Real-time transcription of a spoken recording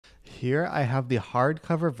here I have the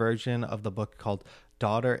hardcover version of the book called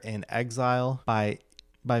Daughter in Exile by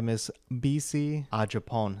Miss Bisi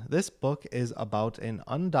Adjapon. This book is about an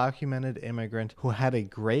undocumented immigrant who had a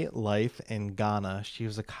great life in Ghana. She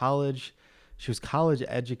was college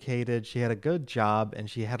educated, she had a good job, and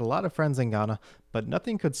she had a lot of friends in Ghana, but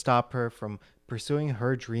nothing could stop her from pursuing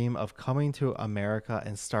her dream of coming to America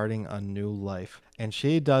and starting a new life. And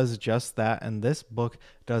she does just that, and this book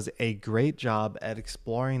does a great job at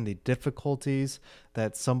exploring the difficulties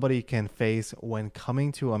that somebody can face when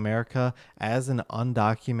coming to America as an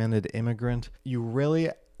undocumented immigrant. You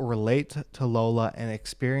really relate to Lola and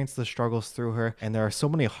experience the struggles through her, and there are so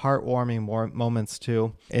many heartwarming moments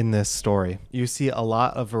too in this story. You see a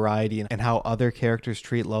lot of variety in how other characters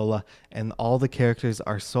treat Lola, and all the characters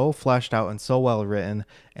are so fleshed out and so well written,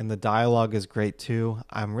 and the dialogue is great too.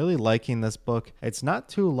 I'm really liking this book. It's not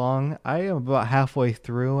too long. I am about halfway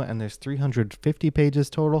through, and there's 350 pages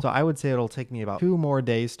total, so I would say it'll take me about 2 more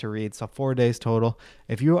days to read, so 4 days total.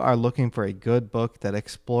 If you are looking for a good book that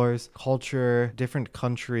explores culture, different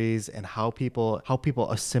countries, and how people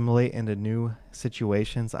assimilate into new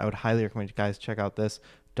situations, I would highly recommend you guys check out this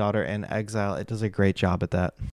Daughter in Exile. It does a great job at that.